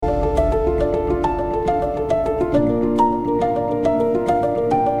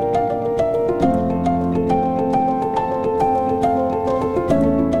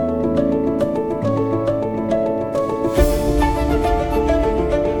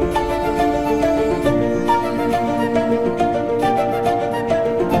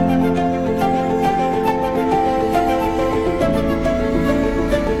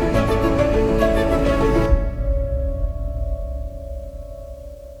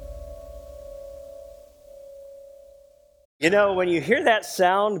You know, when you hear that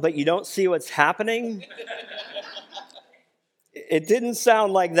sound, but you don't see what's happening, it didn't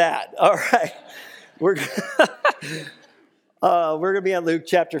sound like that. All right. We're, we're going to be on Luke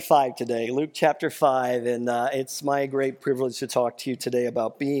chapter 5 today. Luke chapter 5, and it's my great privilege to talk to you today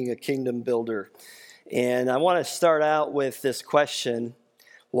about being a kingdom builder. And I want to start out with this question: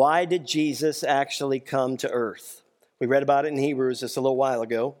 why did Jesus actually come to earth? We read about it in Hebrews just a little while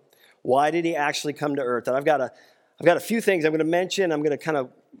ago. Why did he actually come to earth? And I've got a few things I'm going to mention. I'm going to kind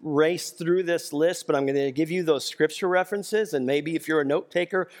of race through this list, but I'm going to give you those scripture references, and maybe if you're a note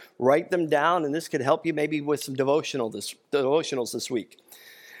taker, write them down, and this could help you maybe with some devotionals this week.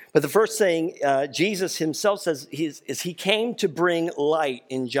 But the first thing, Jesus himself says he came to bring light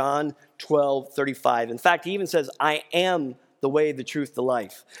in John 12:35. In fact, he even says, I am the way, the truth, the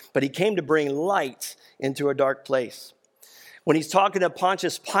life. But he came to bring light into a dark place. When he's talking to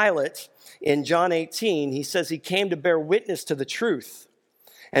Pontius Pilate in John 18, he says he came to bear witness to the truth.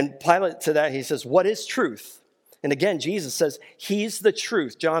 And Pilate to that, he says, what is truth? And again, Jesus says, he's the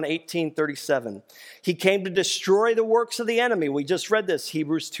truth, John 18:37. He came to destroy the works of the enemy. We just read this,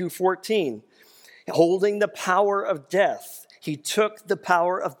 Hebrews 2:14. Holding the power of death. He took the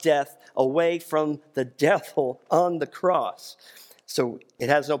power of death away from the devil on the cross. So it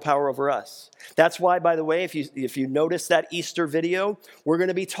has no power over us. That's why, by the way, if you notice that Easter video, we're going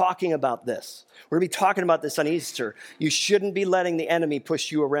to be talking about this. We're going to be talking about this on Easter. You shouldn't be letting the enemy push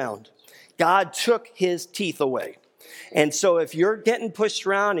you around. God took his teeth away. And so if you're getting pushed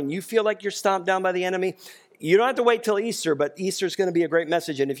around and you feel like you're stomped down by the enemy, you don't have to wait till Easter, but Easter's going to be a great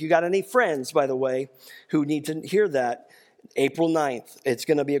message. And if you got any friends, by the way, who need to hear that, April 9th, it's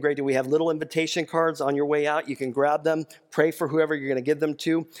going to be a great day. We have little invitation cards on your way out. You can grab them, pray for whoever you're going to give them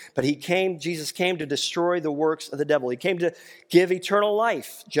to. But Jesus came to destroy the works of the devil. He came to give eternal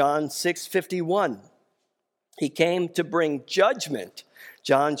life, John 6:51. He came to bring judgment,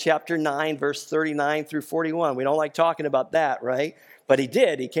 John chapter 9, verse 39 through 41. We don't like talking about that, right? But he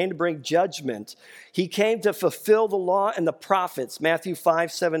did. He came to bring judgment. He came to fulfill the law and the prophets, Matthew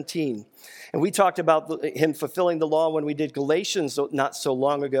 5:17. And we talked about him fulfilling the law when we did Galatians not so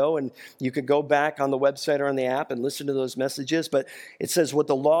long ago. And you could go back on the website or on the app and listen to those messages. But it says what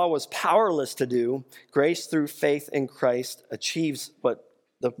the law was powerless to do, grace through faith in Christ achieves what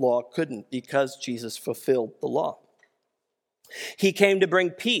the law couldn't, because Jesus fulfilled the law. He came to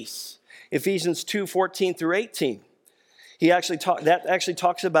bring peace, Ephesians 2:14 through 18. That actually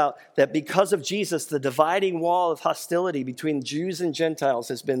talks about that because of Jesus, the dividing wall of hostility between Jews and Gentiles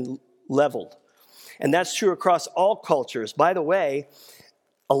has been leveled. And that's true across all cultures. By the way,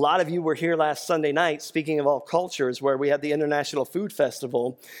 a lot of you were here last Sunday night, speaking of all cultures, where we had the International Food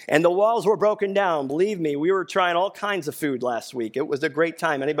Festival, and the walls were broken down. Believe me, we were trying all kinds of food last week. It was a great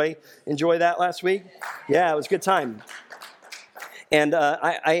time. Anybody enjoy that last week? Yeah, it was a good time. And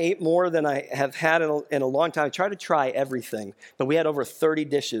I ate more than I have had in a long time. I tried to try everything, but we had over 30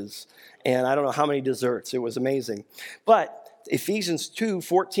 dishes, and I don't know how many desserts. It was amazing. But Ephesians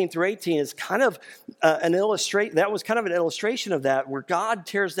 2:14 through 18 is kind of an illustration. That was kind of an illustration of that, where God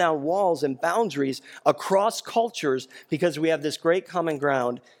tears down walls and boundaries across cultures because we have this great common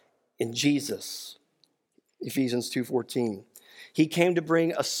ground in Jesus. Ephesians 2:14. He came to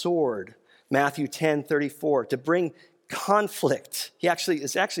bring a sword, Matthew 10:34, to bring conflict. It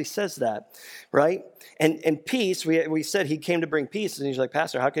actually says that, right? And peace, we said he came to bring peace. And he's like,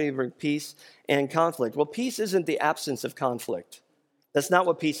 Pastor, how can he bring peace and conflict? Well, peace isn't the absence of conflict. That's not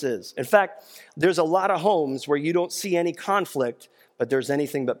what peace is. In fact, there's a lot of homes where you don't see any conflict, but there's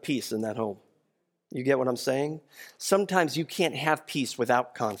anything but peace in that home. You get what I'm saying? Sometimes you can't have peace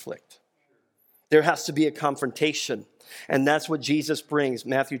without conflict. There has to be a confrontation. And that's what Jesus brings,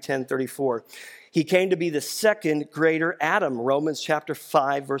 Matthew 10:34. He came to be the second greater Adam. Romans chapter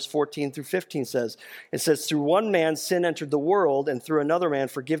 5, verse 14 through 15 says, it says, through one man sin entered the world, and through another man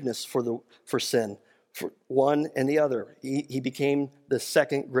forgiveness for sin, for one and the other. He became the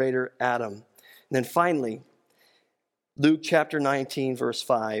second greater Adam. And then finally, Luke chapter 19, verse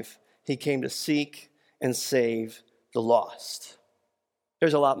 5, he came to seek and save the lost.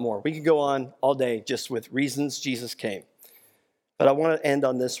 There's a lot more. We could go on all day just with reasons Jesus came. But I want to end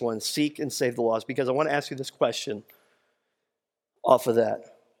on this one, seek and save the lost, because I want to ask you this question off of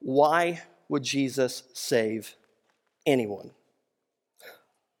that. Why would Jesus save anyone?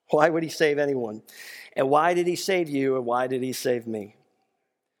 Why would he save anyone? And why did he save you, and why did he save me?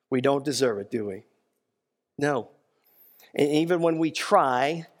 We don't deserve it, do we? No. And even when we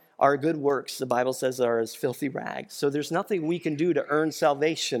try, our good works, the Bible says, are as filthy rags. So there's nothing we can do to earn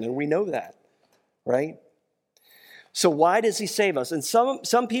salvation, and we know that, right? So why does he save us? And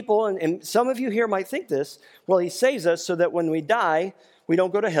some people, and some of you here might think this, well, he saves us so that when we die, we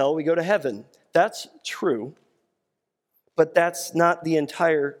don't go to hell, we go to heaven. That's true, but that's not the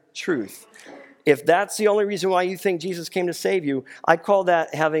entire truth. If that's the only reason why you think Jesus came to save you, I call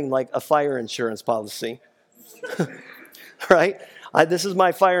that having like a fire insurance policy, right? This is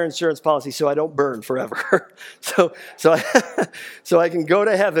my fire insurance policy, so I don't burn forever. so I can go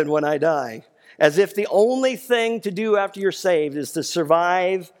to heaven when I die. As if the only thing to do after you're saved is to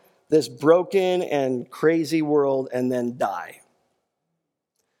survive this broken and crazy world and then die.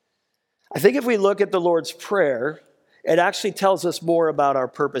 I think if we look at the Lord's Prayer, it actually tells us more about our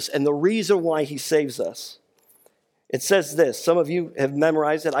purpose and the reason why he saves us. It says this. Some of you have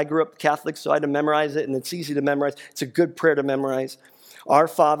memorized it. I grew up Catholic, so I had to memorize it, and it's easy to memorize. It's a good prayer to memorize. Our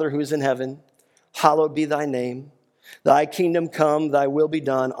Father who is in heaven, hallowed be thy name. Thy kingdom come, thy will be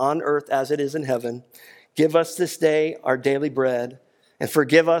done on earth as it is in heaven. Give us this day our daily bread, and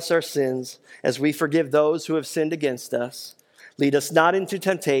forgive us our sins as we forgive those who have sinned against us. Lead us not into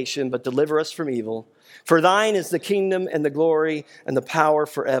temptation, but deliver us from evil. For thine is the kingdom and the glory and the power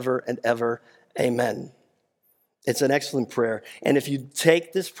forever and ever. Amen. It's an excellent prayer. And if you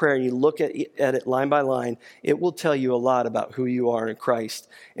take this prayer and you look at it line by line, it will tell you a lot about who you are in Christ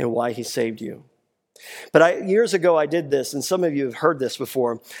and why he saved you. But years ago, I did this, and some of you have heard this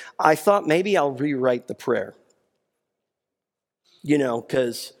before. I thought maybe I'll rewrite the prayer.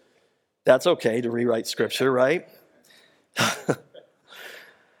 Because that's okay to rewrite scripture, right?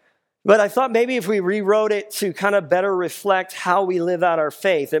 But I thought maybe if we rewrote it to kind of better reflect how we live out our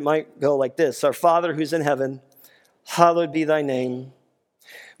faith, it might go like this. Our Father who's in heaven, hallowed be thy name.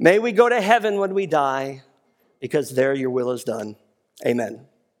 May we go to heaven when we die, because there your will is done. Amen.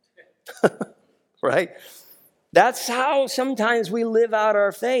 Right? That's how sometimes we live out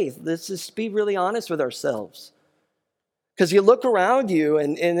our faith. Let's just be really honest with ourselves. Because you look around you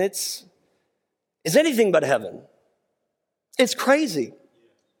and it's anything but heaven. It's crazy.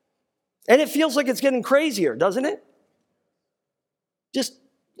 And it feels like it's getting crazier, doesn't it? Just,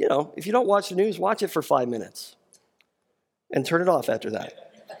 if you don't watch the news, watch it for 5 minutes. And turn it off after that.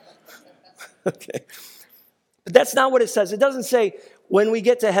 Okay. But that's not what it says. It doesn't say, when we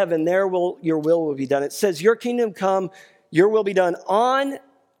get to heaven, your will will be done. It says, your kingdom come, your will be done on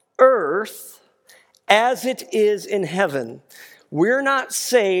earth as it is in heaven. We're not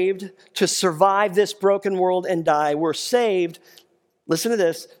saved to survive this broken world and die. We're saved, listen to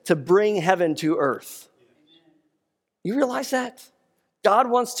this, to bring heaven to earth. You realize that? God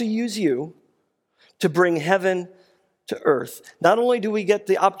wants to use you to bring heaven to earth. Not only do we get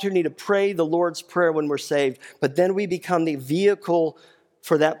the opportunity to pray the Lord's Prayer when we're saved, but then we become the vehicle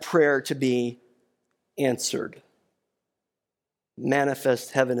for that prayer to be answered.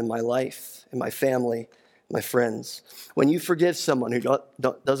 Manifest heaven in my life, in my family, my friends. When you forgive someone who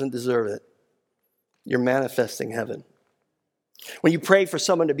doesn't deserve it, you're manifesting heaven. When you pray for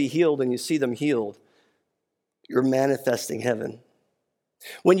someone to be healed and you see them healed, you're manifesting heaven.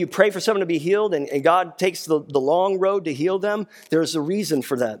 When you pray for someone to be healed and God takes the long road to heal them, there's a reason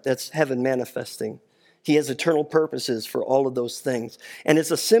for that. That's heaven manifesting. He has eternal purposes for all of those things. And it's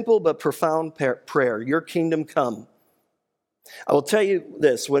a simple but profound prayer. Your kingdom come. I will tell you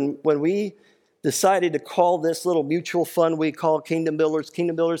this. When we decided to call this little mutual fund we call Kingdom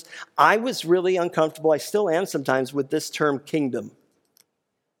Builders, I was really uncomfortable. I still am sometimes with this term kingdom.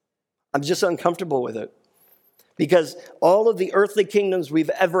 I'm just uncomfortable with it. Because all of the earthly kingdoms we've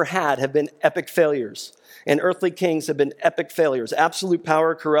ever had have been epic failures. And earthly kings have been epic failures. Absolute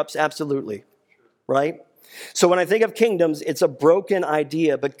power corrupts absolutely. Right? So when I think of kingdoms, it's a broken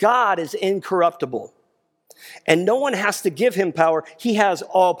idea. But God is incorruptible. And no one has to give him power. He has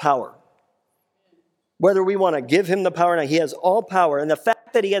all power. Whether we want to give him the power or not, he has all power. And the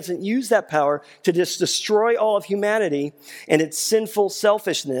fact that he hasn't used that power to just destroy all of humanity and its sinful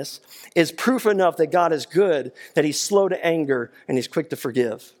selfishness is proof enough that God is good, that he's slow to anger and he's quick to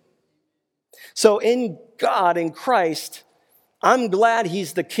forgive. So in God, in Christ, I'm glad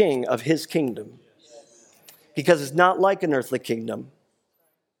he's the king of his kingdom. Because it's not like an earthly kingdom.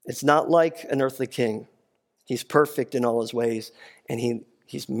 It's not like an earthly king. He's perfect in all his ways and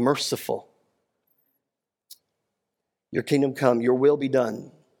he's merciful. Your kingdom come, your will be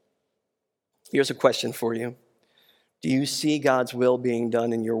done. Here's a question for you. Do you see God's will being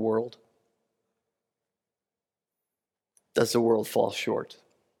done in your world? Does the world fall short?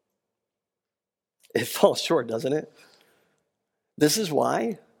 It falls short, doesn't it? This is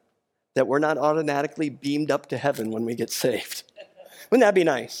why that we're not automatically beamed up to heaven when we get saved. Wouldn't that be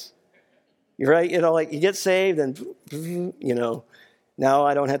nice? You're right, like you get saved and, now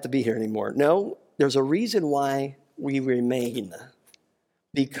I don't have to be here anymore. No, there's a reason why we remain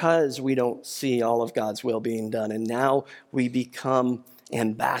because we don't see all of God's will being done. And now we become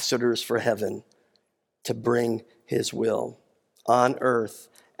ambassadors for heaven to bring his will on earth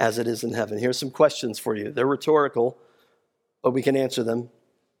as it is in heaven. Here's some questions for you. They're rhetorical, but we can answer them.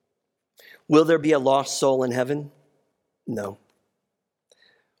 Will there be a lost soul in heaven? No.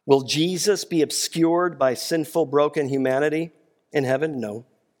 Will Jesus be obscured by sinful, broken humanity in heaven? No.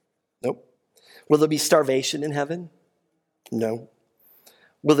 Nope. Will there be starvation in heaven? No.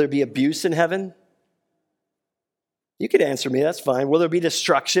 Will there be abuse in heaven? You could answer me, that's fine. Will there be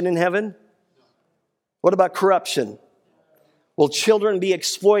destruction in heaven? What about corruption? Will children be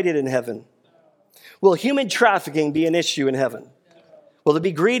exploited in heaven? Will human trafficking be an issue in heaven? Will there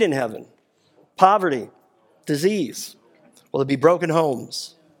be greed in heaven? Poverty? Disease? Will there be broken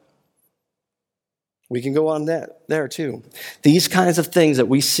homes? We can go on there too. These kinds of things that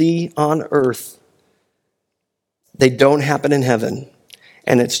we see on earth, they don't happen in heaven.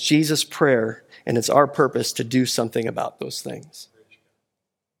 And it's Jesus' prayer and it's our purpose to do something about those things.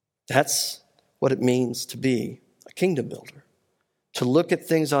 That's what it means to be a kingdom builder. To look at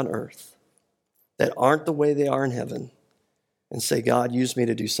things on earth that aren't the way they are in heaven and say, God, use me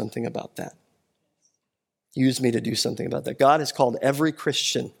to do something about that. Use me to do something about that. God has called every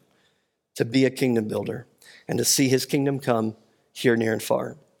Christian to be a kingdom builder and to see his kingdom come here, near, and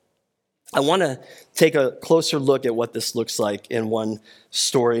far. I want to take a closer look at what this looks like in one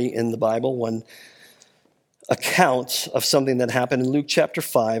story in the Bible, one account of something that happened in Luke chapter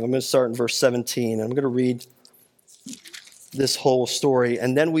 5. I'm going to start in verse 17. I'm going to read this whole story,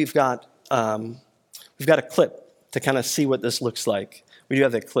 and then we've got a clip to kind of see what this looks like. We do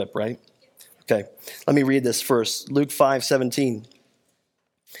have that clip, right? Okay, let me read this first. Luke 5:17.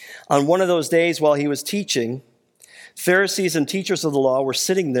 On one of those days while he was teaching, Pharisees and teachers of the law were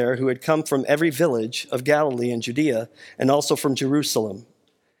sitting there who had come from every village of Galilee and Judea and also from Jerusalem.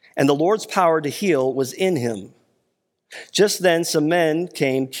 And the Lord's power to heal was in him. Just then some men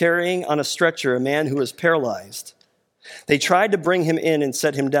came carrying on a stretcher a man who was paralyzed. They tried to bring him in and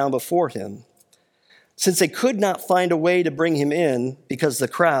set him down before him. Since they could not find a way to bring him in because of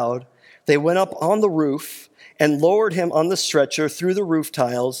the crowd, they went up on the roof and lowered him on the stretcher through the roof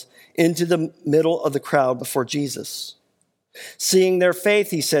tiles into the middle of the crowd before Jesus. Seeing their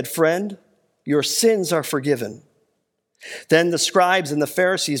faith, he said, "Friend, your sins are forgiven." Then the scribes and the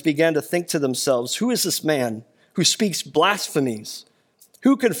Pharisees began to think to themselves, "Who is this man who speaks blasphemies?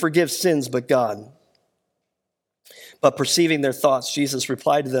 Who can forgive sins but God?" But perceiving their thoughts, Jesus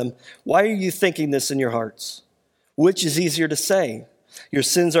replied to them, "Why are you thinking this in your hearts? Which is easier to say, 'Your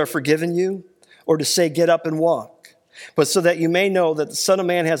sins are forgiven you,' or to say, 'Get up and walk'? But so that you may know that the Son of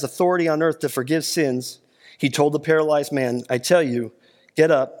Man has authority on earth to forgive sins," he told the paralyzed man, "I tell you,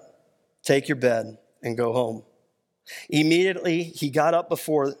 get up, take your bed, and go home." Immediately he got up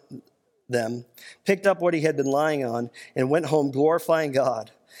before them, picked up what he had been lying on, and went home glorifying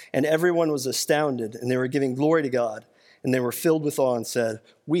God. And everyone was astounded, and they were giving glory to God. And they were filled with awe and said,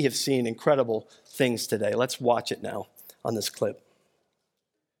 "We have seen incredible things today." Let's watch it now on this clip.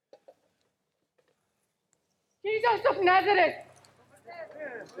 Jesus of Nazareth,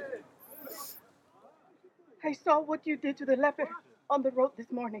 I saw what you did to the leper on the road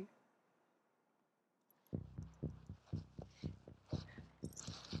this morning.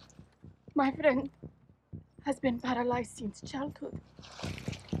 My friend has been paralyzed since childhood.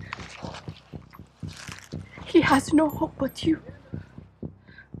 He has no hope but you.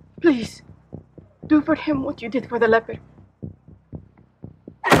 Please, do for him what you did for the leper.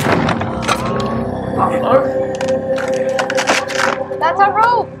 That's a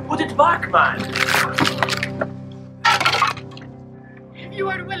rope! Put it back, man! If you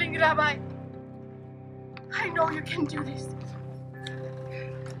are willing, Rabbi, I know you can do this.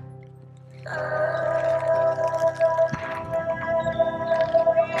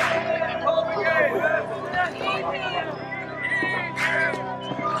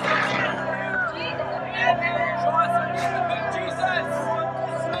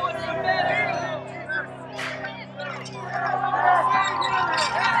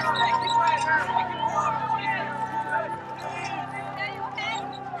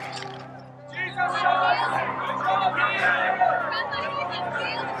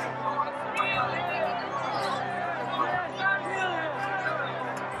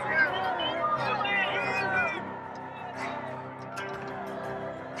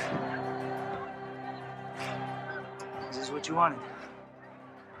 This is what you wanted.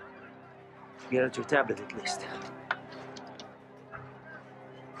 Get out your tablet at least.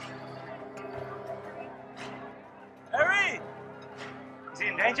 Harry! Is he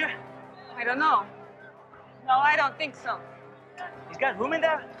in danger? I don't know. No, I don't think so. He's got room in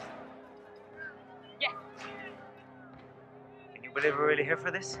there? Yes. Can you believe we're really here for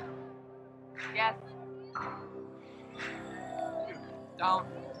this? Yes. Down.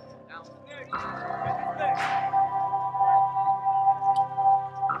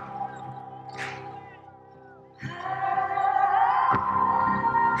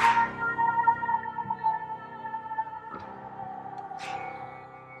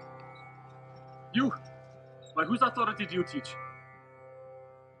 You? By whose authority do you teach?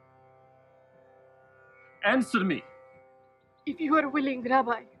 Answer me. If you are willing,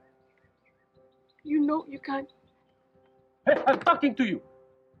 Rabbi, you know you can. Hey, I'm talking to you.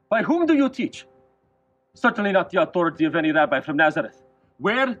 By whom do you teach? Certainly not the authority of any rabbi from Nazareth.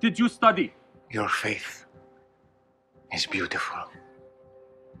 Where did you study? Your faith is beautiful.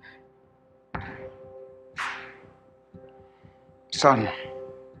 Son,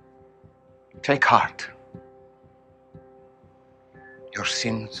 take heart. Your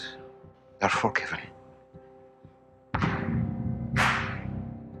sins are forgiven.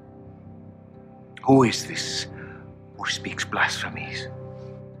 Who is this who speaks blasphemies?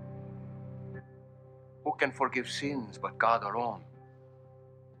 Who can forgive sins but God alone?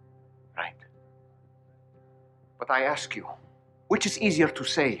 Right. But I ask you, which is easier to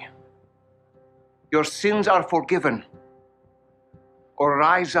say? Your sins are forgiven, or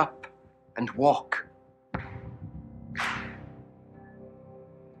rise up and walk?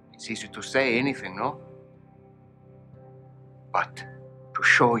 It's easy to say anything, no? But to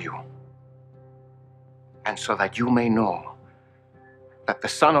show you, and so that you may know that the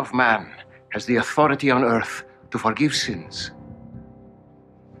Son of Man has the authority on earth to forgive sins.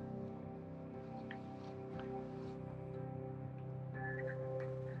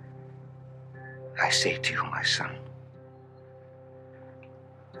 I say to you, my son,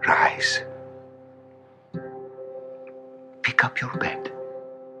 rise, pick up your bed,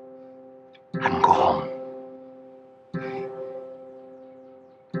 and go home.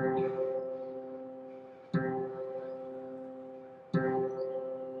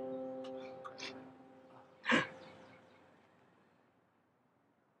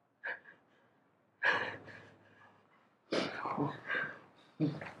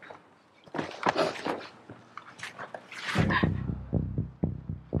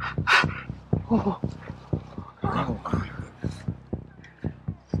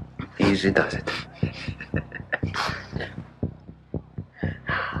 Easy does it.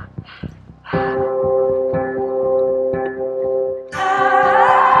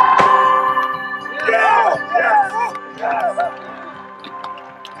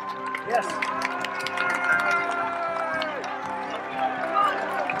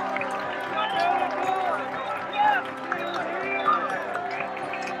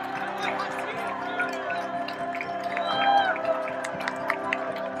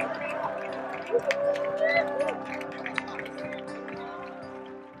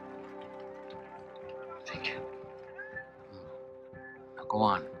 Thank you. Now go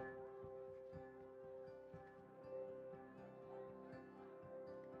on.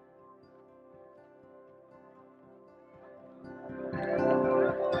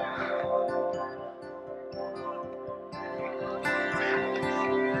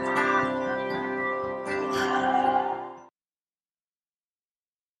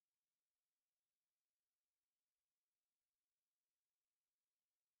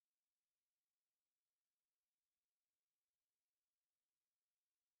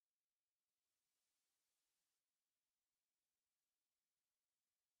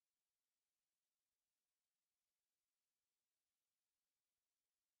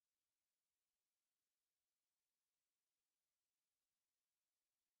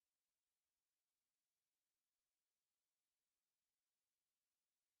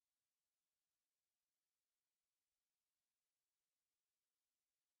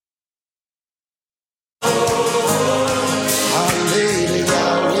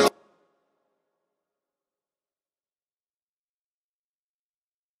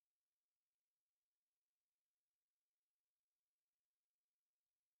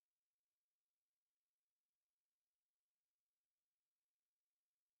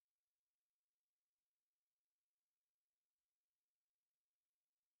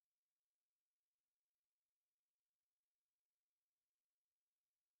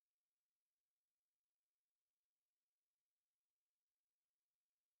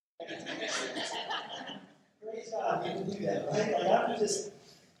 Praise God, we can do that, right? Like, I'm just,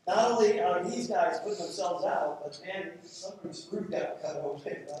 not only are these guys putting themselves out, but man, somebody's screw got cut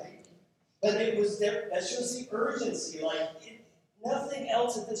open, right? But it was there, that shows the urgency, like, Nothing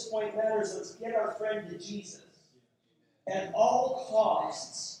else at this point matters. Let's get our friend to Jesus at all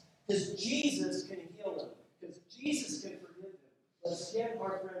costs, because Jesus can heal him, because Jesus can forgive him. Let's get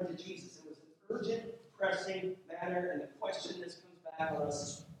our friend to Jesus. It was an urgent, pressing matter, and the question that comes back on us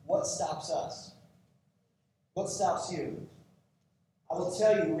is, what stops us? What stops you? I will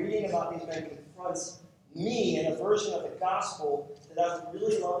tell you, reading about these men confronts me in a version of the gospel that I would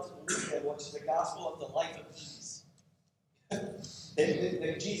really love to believe in, which is the gospel of the life of peace.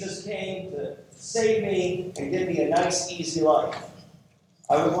 that Jesus came to save me and give me a nice, easy life.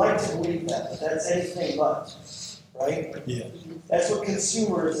 I would like to believe that, but that's anything but, right? Yeah. That's what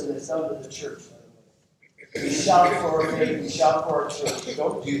consumerism has done to the church, by the way. We shout for our faith, we shout for our church.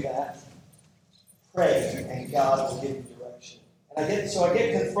 Don't do that. Pray, and God will give you direction. And I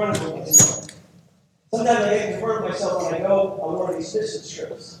get confronted with myself. Sometimes I get confronted with myself when I go on one of these mission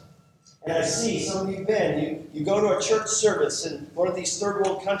trips. And I see, some of you have been, you go to a church service in one of these third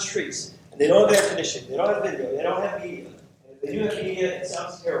world countries, and they don't have air conditioning, they don't have video, they don't have media. And if they do have media, it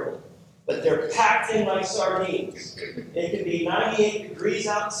sounds terrible. But they're packed in like sardines. It can be 98 degrees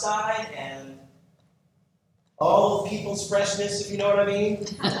outside, and all of people's freshness, if you know what I mean.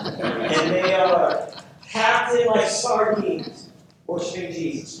 And they are packed in like sardines, worshiping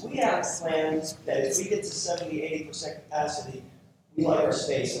Jesus. We have plans that if we get to 70, 80% capacity, we like our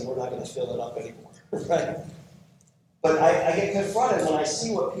space and we're not going to fill it up anymore, right? But I get confronted when I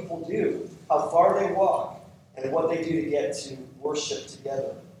see what people do, how far they walk, and what they do to get to worship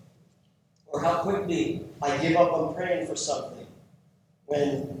together. Or how quickly I give up on praying for something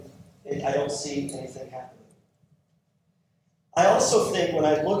when I don't see anything happening. I also think when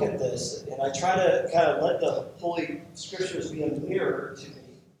I look at this, and I try to kind of let the Holy Scriptures be a mirror to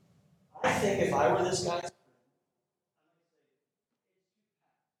me, I think if I were this guy,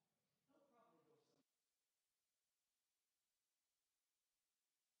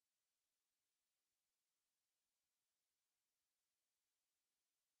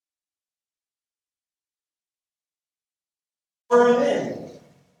 for him in,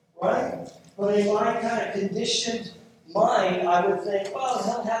 right? But in my kind of conditioned mind, I would think, well,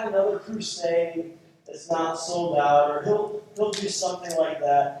 he'll have another crusade that's not sold out, or he'll do something like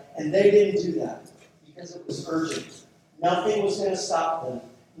that. And they didn't do that because it was urgent. Nothing was going to stop them.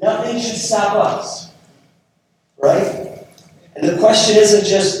 Nothing should stop us, right? And the question isn't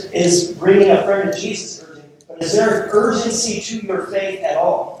just, is bringing a friend to Jesus urgent, but is there an urgency to your faith at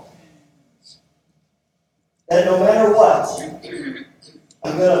all? That no matter what,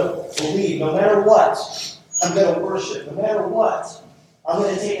 I'm going to believe. No matter what, I'm going to worship. No matter what, I'm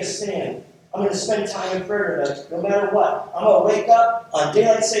going to take a stand. I'm going to spend time in prayer tonight. No matter what, I'm going to wake up on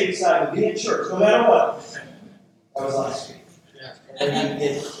daylight savings time and be in church. No matter what. That was last week. And you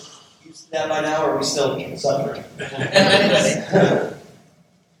get used to that by now, or are we still suffering?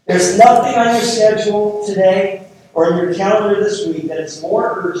 There's nothing on your schedule today or in your calendar this week that is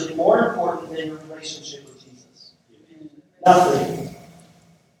more urgent, more important than your relationship with Jesus. Nothing.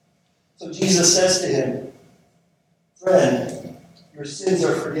 So Jesus says to him, friend, your sins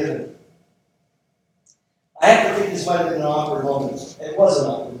are forgiven. I have to think this might have been an awkward moment. It was an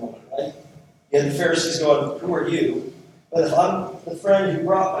awkward moment, right? You had the Pharisees going, who are you? But if I'm the friend who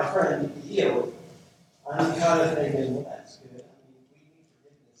brought my friend healed, I'm kind of thinking, well, that's good. I mean, we need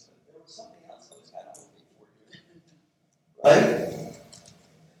forgiveness. But there was something else I was kind of hoping for here. Right?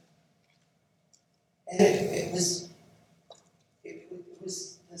 And it was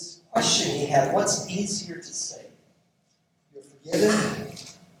this question he had, what's easier to say? You're forgiven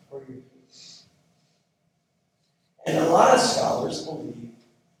or you're healed? And a lot of scholars believe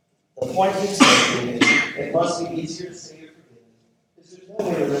the point he's making is it must be easier to say you're forgiven because there's no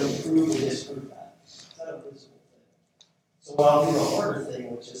way to really prove or disprove that. It's not a visible thing. So I'll do the harder thing,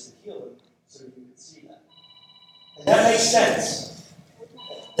 which is to heal him so you can see that. And that makes sense.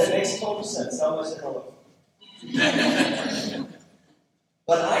 That makes total sense. Tell him I said hello.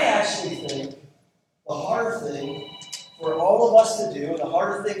 But I actually think the harder thing for all of us to do, and the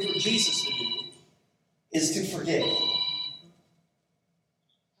harder thing for Jesus to do, is to forgive.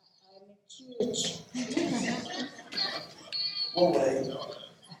 We'll wait.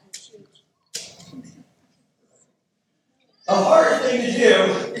 The harder thing to do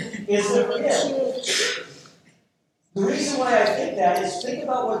is to forgive. The reason why I think that is think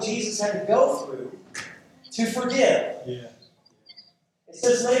about what Jesus had to go through to forgive. Yeah. It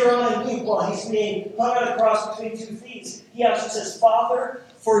says later on in Luke, while he's being hung on a cross between two thieves, he actually says, Father,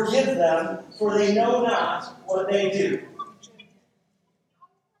 forgive them, for they know not what they do.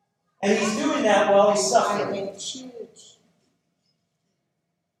 And he's doing that while he's suffering.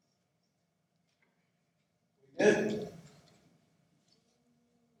 Good?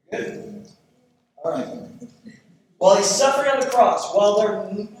 Good? All right. While he's suffering on the cross, while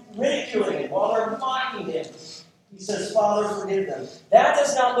they're ridiculing him, while they're mocking him, he says, Father, forgive them. That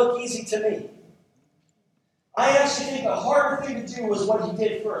does not look easy to me. I actually think the harder thing to do was what he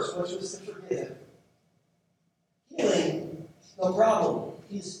did first, which was to forgive him. Healing, no problem.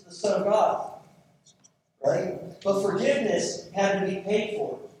 He's the Son of God. Right? But forgiveness had to be paid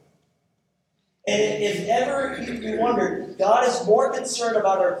for. And if ever you wondered, God is more concerned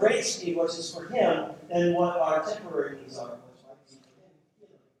about our greatest need, which is for him, than what our temporary needs are, which might be for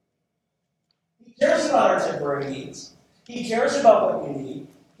him. He cares about our temporary needs. He cares about what you need.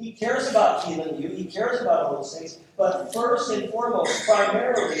 He cares about healing you. He cares about all those things. But first and foremost,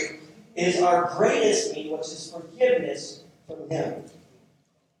 primarily, is our greatest need, which is forgiveness from him.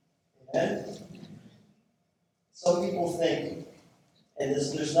 Amen? Some people think, and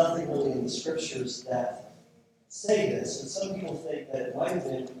there's nothing really in the scriptures that say this, and some people think that it might have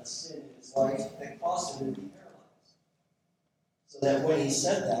been a sin in his life that caused him to be paralyzed. So that when he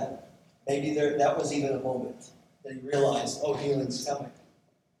said that, maybe that was even a moment that he realized, oh, healing's coming.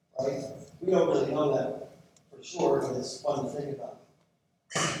 Right? We don't really know that for sure, but it's fun to think about.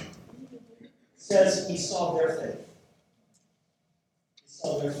 It says he saw their faith. He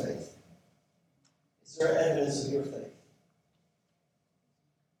saw their faith. Is there evidence of your faith?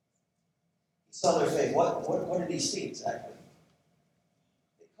 He saw their faith. What did he see exactly?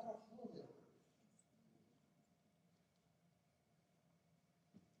 They cut off clothing.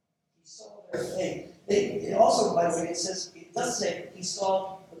 He saw their faith. It also, by the way, it does say he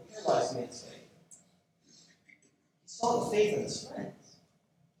saw the paralyzed man's faith. He saw the faith of his friends.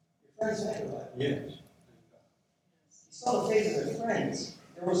 Your friends met him, right? Yes. He saw the faith of their friends.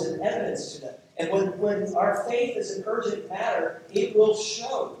 There was an evidence to that. And when our faith is an urgent matter, it will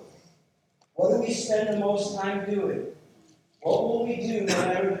show. What do we spend the most time doing? What will we do no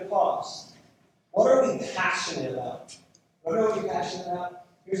matter the cost? What are we passionate about? Want to know what you're passionate about?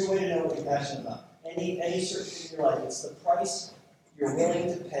 Here's a way to know what you're passionate about. Any certain thing in your life, it's the price you're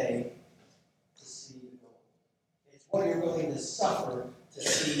willing to pay to see the goal. It's what you're willing to suffer to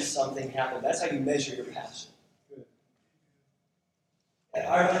see something happen. That's how you measure your passion.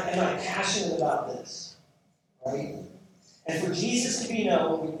 Am I passionate about this? Right? And for Jesus to be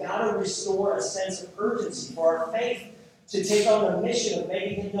known, we've got to restore a sense of urgency. For our faith to take on the mission of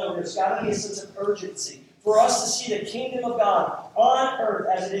making him known, there's got to be a sense of urgency. For us to see the kingdom of God on earth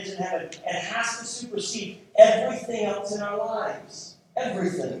as it is in heaven, it has to supersede everything else in our lives.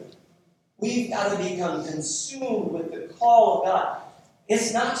 Everything. We've got to become consumed with the call of God.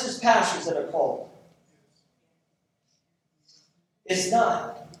 It's not just pastors that are called. It's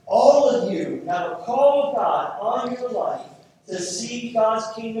not. All of you have a call of God on your life to see God's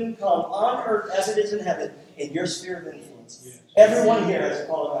kingdom come on earth as it is in heaven in your sphere of influence. Yes. Everyone here has a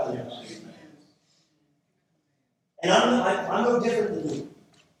call of God in their life. And I'm no different than you.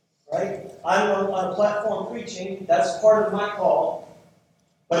 Right? I'm on a platform preaching. That's part of my call.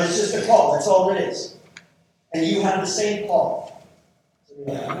 But it's just a call. That's all it is. And you have the same call. So you're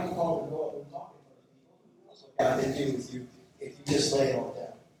like, I'm not called to go up and talk to people. That's what God can do with you if you just lay it all down.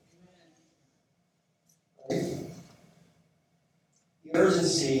 Right? The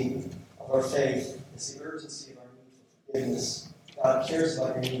urgency of our faith is the urgency of our need for forgiveness. God cares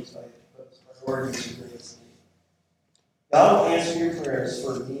about your needs by His priorities and greatest need. God will answer your prayers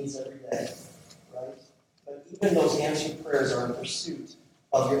for needs every day, right? But even those answered prayers are in pursuit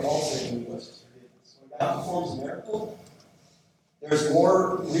of your ultimate need, which is forgiveness. When God performs a miracle, there's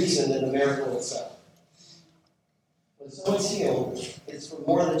more reason than the miracle itself. When someone's healed, it's for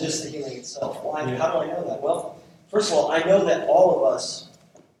more than just the healing itself. Why? Yeah. How do I know that? Well, first of all, I know that all of us,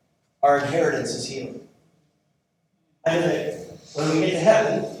 our inheritance is healing. I know that when we get to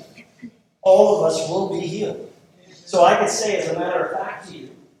heaven, all of us will be healed. So I could say, as a matter of fact to you,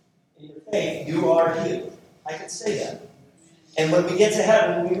 in your faith, you are healed. I could say that. And when we get to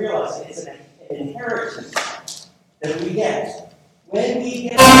heaven, we realize that it's an inheritance that we get. When we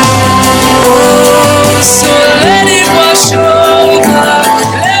get so let it wash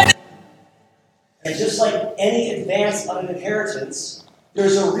over. And just like any advance on an inheritance,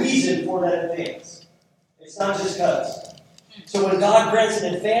 there's a reason for that advance. It's not just because. So when God grants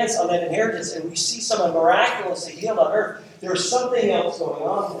an advance on that inheritance and we see someone miraculously healed on earth, there's something else going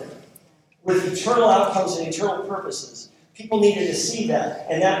on there with eternal outcomes and eternal purposes. People needed to see that,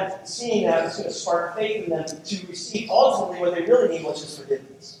 and that seeing that is going to spark faith in them to receive ultimately what they really need, which is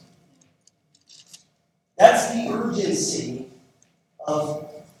forgiveness. That's the urgency of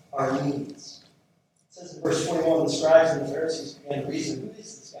our needs. It says in verse 21, the scribes and the Pharisees began to reason, who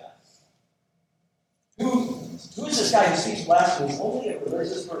is this guy? Who Who is this guy who speaks blasphemy? Only a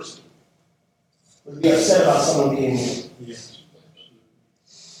religious person would be upset about someone being here. Yes. You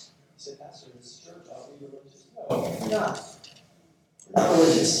say, Pastor, this church, are we religious? No, we're not. We're not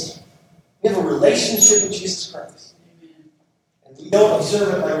religious. We have a relationship with Jesus Christ. And we don't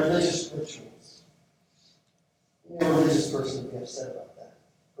observe it by religious rituals. Only a religious person would be upset about that.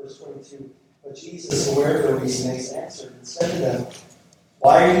 Verse 22. But Jesus, aware of their reasonings, answered and said to them,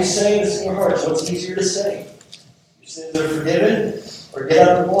 why are you saying this in your hearts? What's easier to say? Your sins are forgiven, or get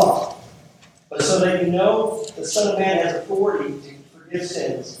up and walk. But so that you know the Son of Man has authority to forgive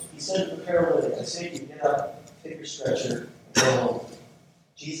sins, he said to the paralytic, I say to you, get up, take your stretcher, and go home.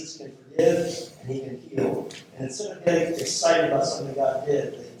 Jesus can forgive, and he can heal. And instead of getting excited about something God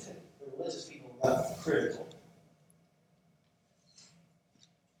did, the religious people got critical.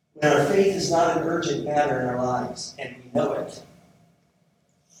 When our faith is not an urgent matter in our lives, and we know it,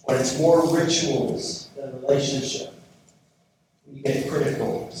 when it's more rituals than relationship, we get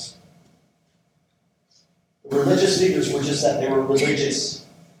critical. The religious leaders were just that, they were religious.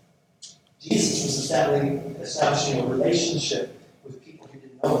 Jesus was establishing a relationship with people who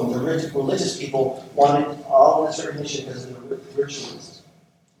didn't know him. The religious people wanted all this recognition because of the rituals.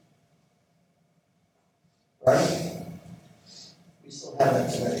 Right? We still have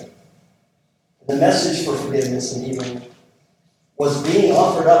that today. The message for forgiveness and healing was being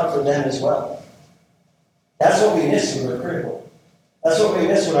offered up for them as well. That's what we miss when we're critical. That's what we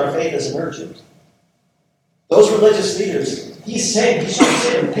miss when our faith isn't urgent. Those religious leaders, he's saying,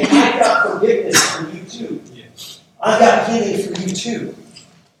 hey, I've got forgiveness for you too. I've got healing for you too.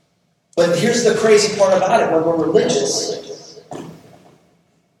 But here's the crazy part about it. When we're religious,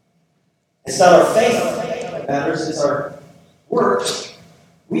 it's not our faith that matters, it's our works.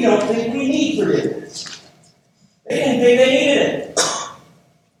 We don't think we need forgiveness. They didn't think they needed it.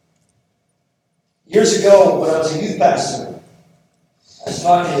 Years ago, when I was a youth pastor, I was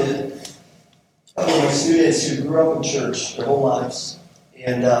talking to a couple of my students who grew up in church their whole lives.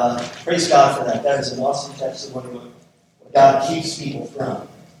 And praise God for that. That is an awesome testimony of what God keeps people from.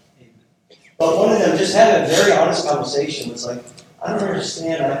 But one of them just had a very honest conversation. It was like, I don't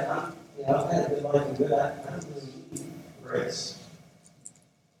understand. I've had a good life and good. I don't really need grace.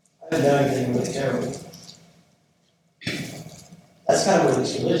 I haven't done anything really terrible. That's kind of where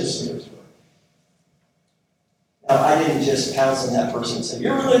these religious leaders were. Now, I didn't just pounce on that person and say,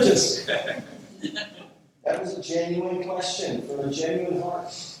 you're religious. That was a genuine question from a genuine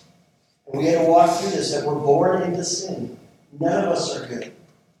heart. And we had to walk through this, that we're born into sin. None of us are good.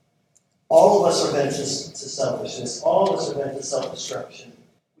 All of us are bent to selfishness. All of us are bent to self-destruction.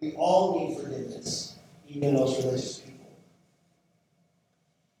 We all need forgiveness, even those religious people.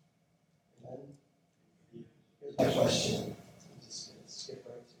 Amen? Here's my question. I'm just going to skip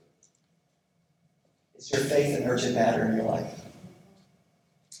right to it. Is your faith an urgent matter in your life?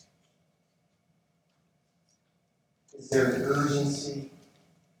 Is there an urgency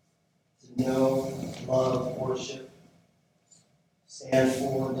to know, love, worship, stand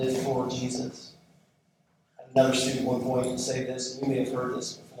for, live for Jesus? I had another student at one point say this, and you may have heard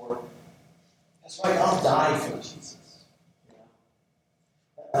this before. That's why I'll die for Jesus.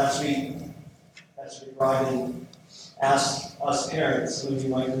 Last week, Pastor Brian asked us parents, some of you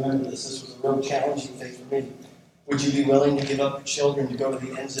might remember this, this was a real challenging thing for me. Would you be willing to give up your children to go to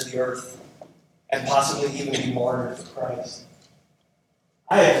the ends of the earth and possibly even be martyred for Christ?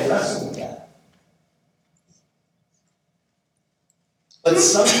 I had to wrestle with that. But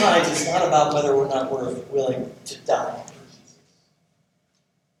sometimes it's not about whether or not we're willing to die for Jesus.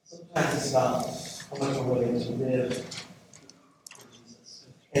 Sometimes it's about how much we're willing to live for Jesus.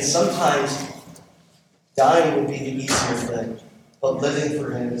 And sometimes dying would be the easier thing, but living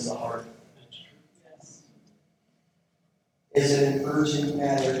for Him is the harder. Is it an urgent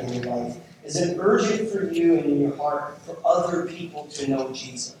matter in your life? Is it urgent for you and in your heart for other people to know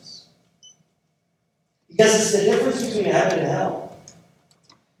Jesus? Because it's the difference between heaven and hell.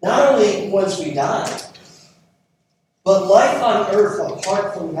 Not only once we die, but life on earth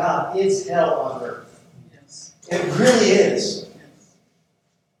apart from God is hell on earth. It really is.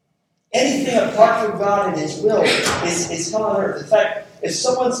 Anything apart from God and His will is hell on earth. In fact, if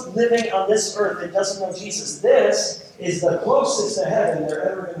someone's living on this earth that doesn't know Jesus, this is the closest to heaven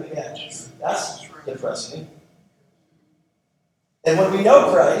they're ever going to get. That's depressing. And when we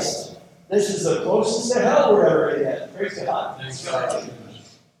know Christ, this is the closest to hell we're ever going to get. Praise God.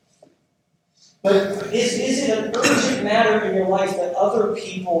 But is it an urgent matter in your life that other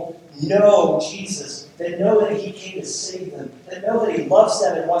people know Jesus, that know that He came to save them, that know that He loves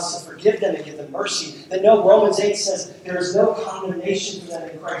them and wants to forgive them and give them mercy, that know Romans 8 says there is no condemnation for them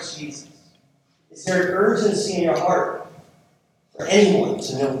in Christ Jesus? Is there an urgency in your heart for anyone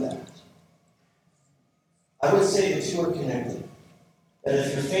to know that? I would say the two are connected. That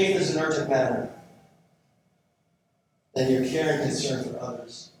if your faith is an urgent matter, then your care and concern for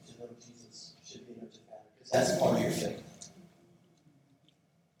others to know Jesus should be an urgent matter, because that's part of your faith.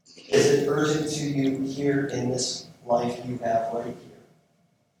 Is it urgent to you here in this life you have right here?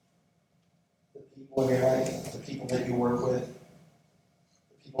 The people in your life, the people that you work with,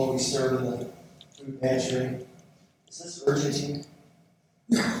 the people we serve in the food pantry. Is this urgent to you?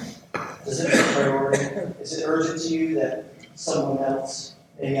 Is it a priority? Is it urgent to you that someone else,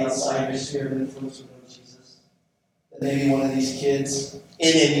 maybe outside your sphere of influence, would know Jesus? That maybe one of these kids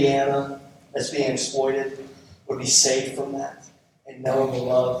in Indiana that's being exploited would be saved from that and know the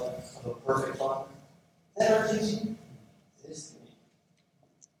love of a perfect Father? Is that urgent to you? It is to me.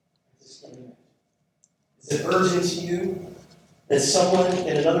 I just can't imagine. Is it urgent to you that someone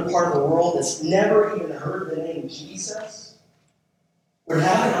in another part of the world that's never even heard the name Jesus would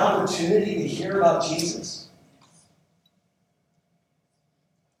have an opportunity to hear about Jesus?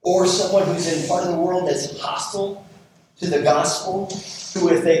 Or someone who's in part of the world that's hostile to the gospel, who,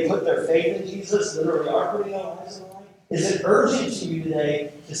 if they put their faith in Jesus, literally are putting their lives in line? Is it urgent to you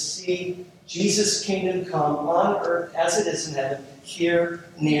today to see Jesus' kingdom come on earth as it is in heaven, here,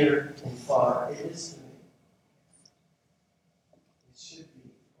 near, and far? It is to me. It should be.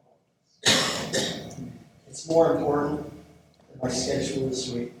 It's more important than my schedule this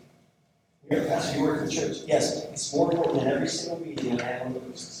week. You're a pastor, you work in church. Yes, it's more important than every single meeting I have on the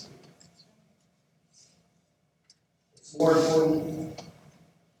books this week. It's more important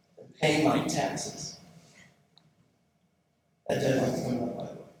than paying my taxes. That deadline's coming up, by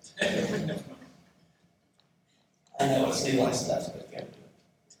the way. I know it's legal stuff, but you gotta do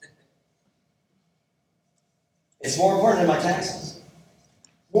it. It's more important than my taxes.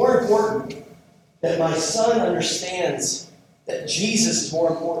 More important that my son understands that Jesus is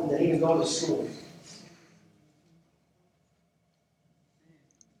more important than even going to school.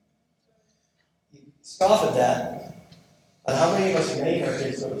 You scoff at that, but how many of us make our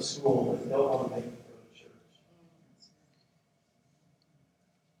kids go to school but don't want to make them go to church?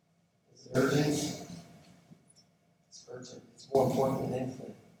 Is it urgent? It's urgent. It's more important than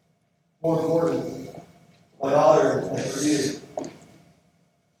anything. More important. My daughter, like for you,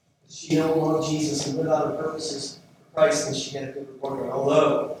 she don't love Jesus and live out her purposes for Christ, and she get a good report card.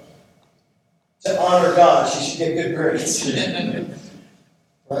 Although, to honor God, she should get good grades.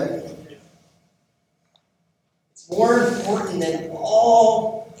 Right? It's more important than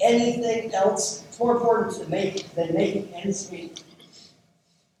anything else. It's more important than making ends meet.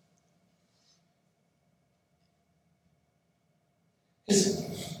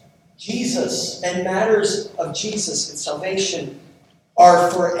 Because Jesus and matters of Jesus and salvation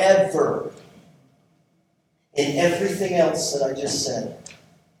are forever. And everything else that I just said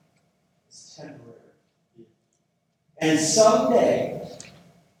is temporary. And someday,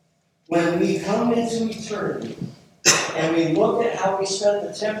 when we come into eternity and we look at how we spent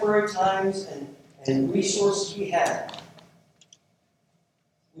the temporary times and resources we had,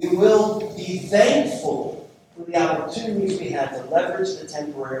 we will be thankful for the opportunities we had to leverage the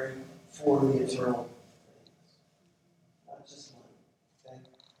temporary for the eternal. Not just money, okay?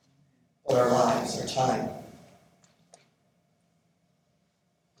 But our lives, our time,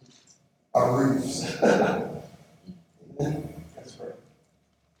 our roofs. Amen? That's right.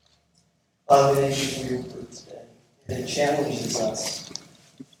 Father, thank you for your word today. It challenges us.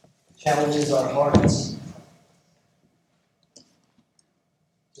 It challenges our hearts.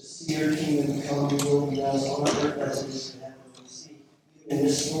 To see your kingdom come, your will be done on earth as it is in heaven. We see in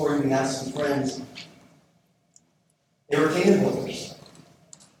this story we have some friends. They were kingdom builders.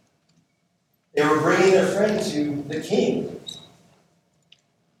 They were bringing their friend to the king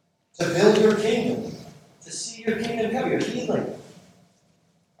to build your kingdom, to see your kingdom come, your healing.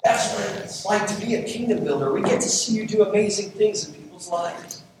 That's what it's like to be a kingdom builder. We get to see you do amazing things in people's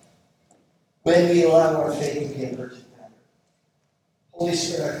lives when we allow our faith to be an urgent matter. Holy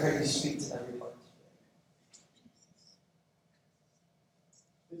Spirit, I pray you speak to every heart today.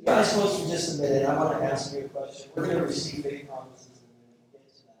 If you guys close for just a minute, I want to ask you a question. We're going to receive faith promises in a minute. We'll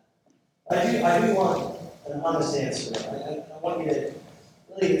get to that. I do want an honest answer. I want you to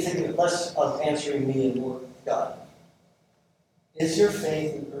really take less of answering me and more God. Is your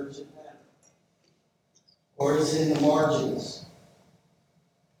faith an urgent matter? Or is it in the margins?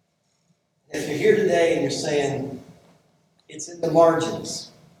 If you're here today and you're saying, it's in the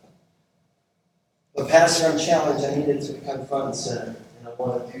margins, but Pastor, I'm challenged, I needed to come front and center, and I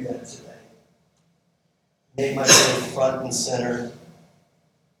want to do that today. Make my faith front and center.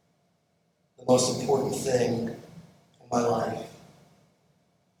 the most important thing in my life.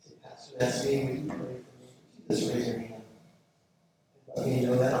 Pastor, that's me. Will you pray for me? Just raise your hand. Let me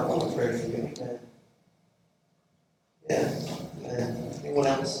know that. I want to pray for you. Amen. Yeah. Amen. Anyone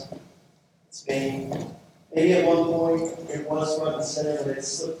else? It's me. Maybe at one point it was front and center, but it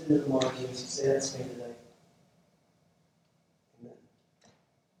slipped into the margins. You say, that's me today. Amen.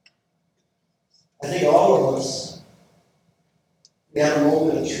 I think all of us, we have a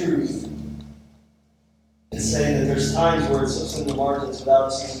moment of truth in saying that there's times where it slips into the margins without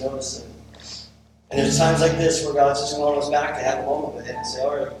us even noticing. And there's times like this where God's just calling us back to have a moment with Him and say,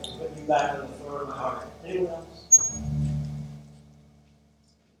 all right, put you back on the throne of my heart. Anyone else?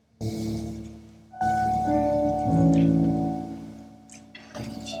 Thank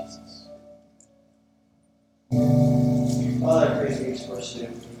you, Jesus. Father, I pray for each person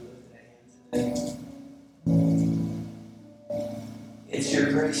who lift their hands today. It's your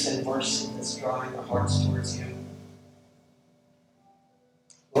grace and mercy that's drawing their hearts towards you.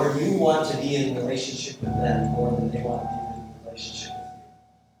 Lord, you want to be in relationship with them more than they want to be in relationship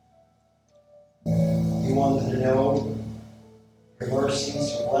with you. You want them to know your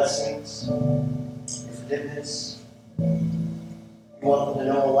mercies, your blessings, your forgiveness. You want them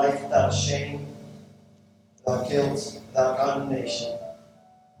to know a life without shame, without guilt, without condemnation.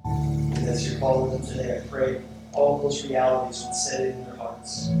 And as you're calling them today, I pray all those realities would set in their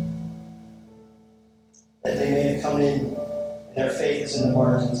hearts. That they may have come in and their faith is in the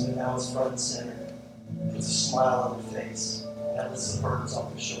margins, but now it's front and center. It puts a smile on their face. And that lifts the burdens off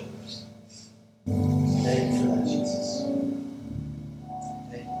their shoulders. Thank you for that, Jesus.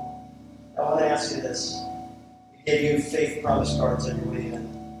 Thank you. I want to ask you this. We gave you faith promise cards on your way in.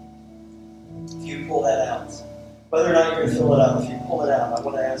 If you pull that out, whether or not you're going to fill it out, if you pull it out, I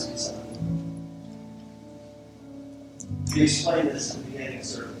want to ask you something. We explained this at the beginning of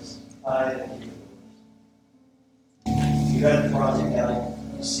service. I am you. You got the project out,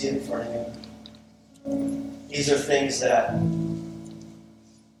 you see it in front of you. These are things that are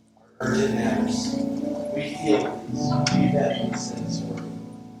urgent matters. We feel these. We vet these things for you.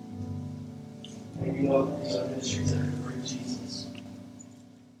 And you know that these are ministries that are going to bring Jesus.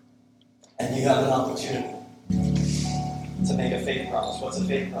 And you have an opportunity to make a faith promise. What's a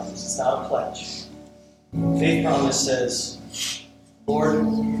faith promise? It's not a pledge. Faith promise says, Lord,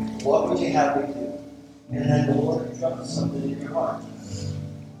 what would you have me do? And then the Lord drops something in your heart.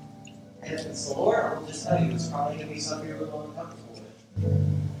 And if it's the Lord, I will just tell you, it's probably going to be something you're a little uncomfortable with.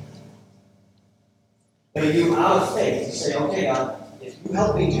 But you, out of faith, you say, okay, God, if you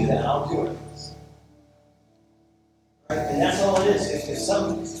help me do that, I'll do it. Right? And that's all it is. If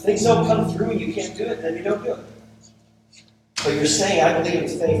some things don't come through and you can't do it, then you don't do it. But you're saying, I believe in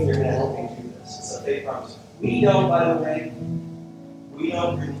faith, you're going to help me do this. It's a faith promise. We don't, by the way, we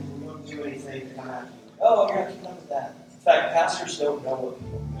don't do anything to come after you. Oh, you're going to have to come with that. In fact, pastors don't know what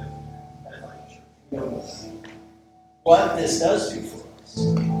people do. Don't know. What this does do for us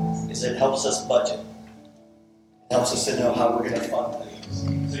is it helps us budget. It helps us to know how we're going to fund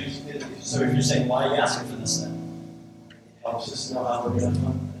things. So if you're saying, why are you asking for this then? It helps us to know how we're going to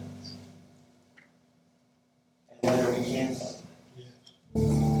fund things. And whether we can fund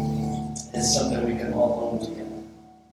it. It's something we can all own together.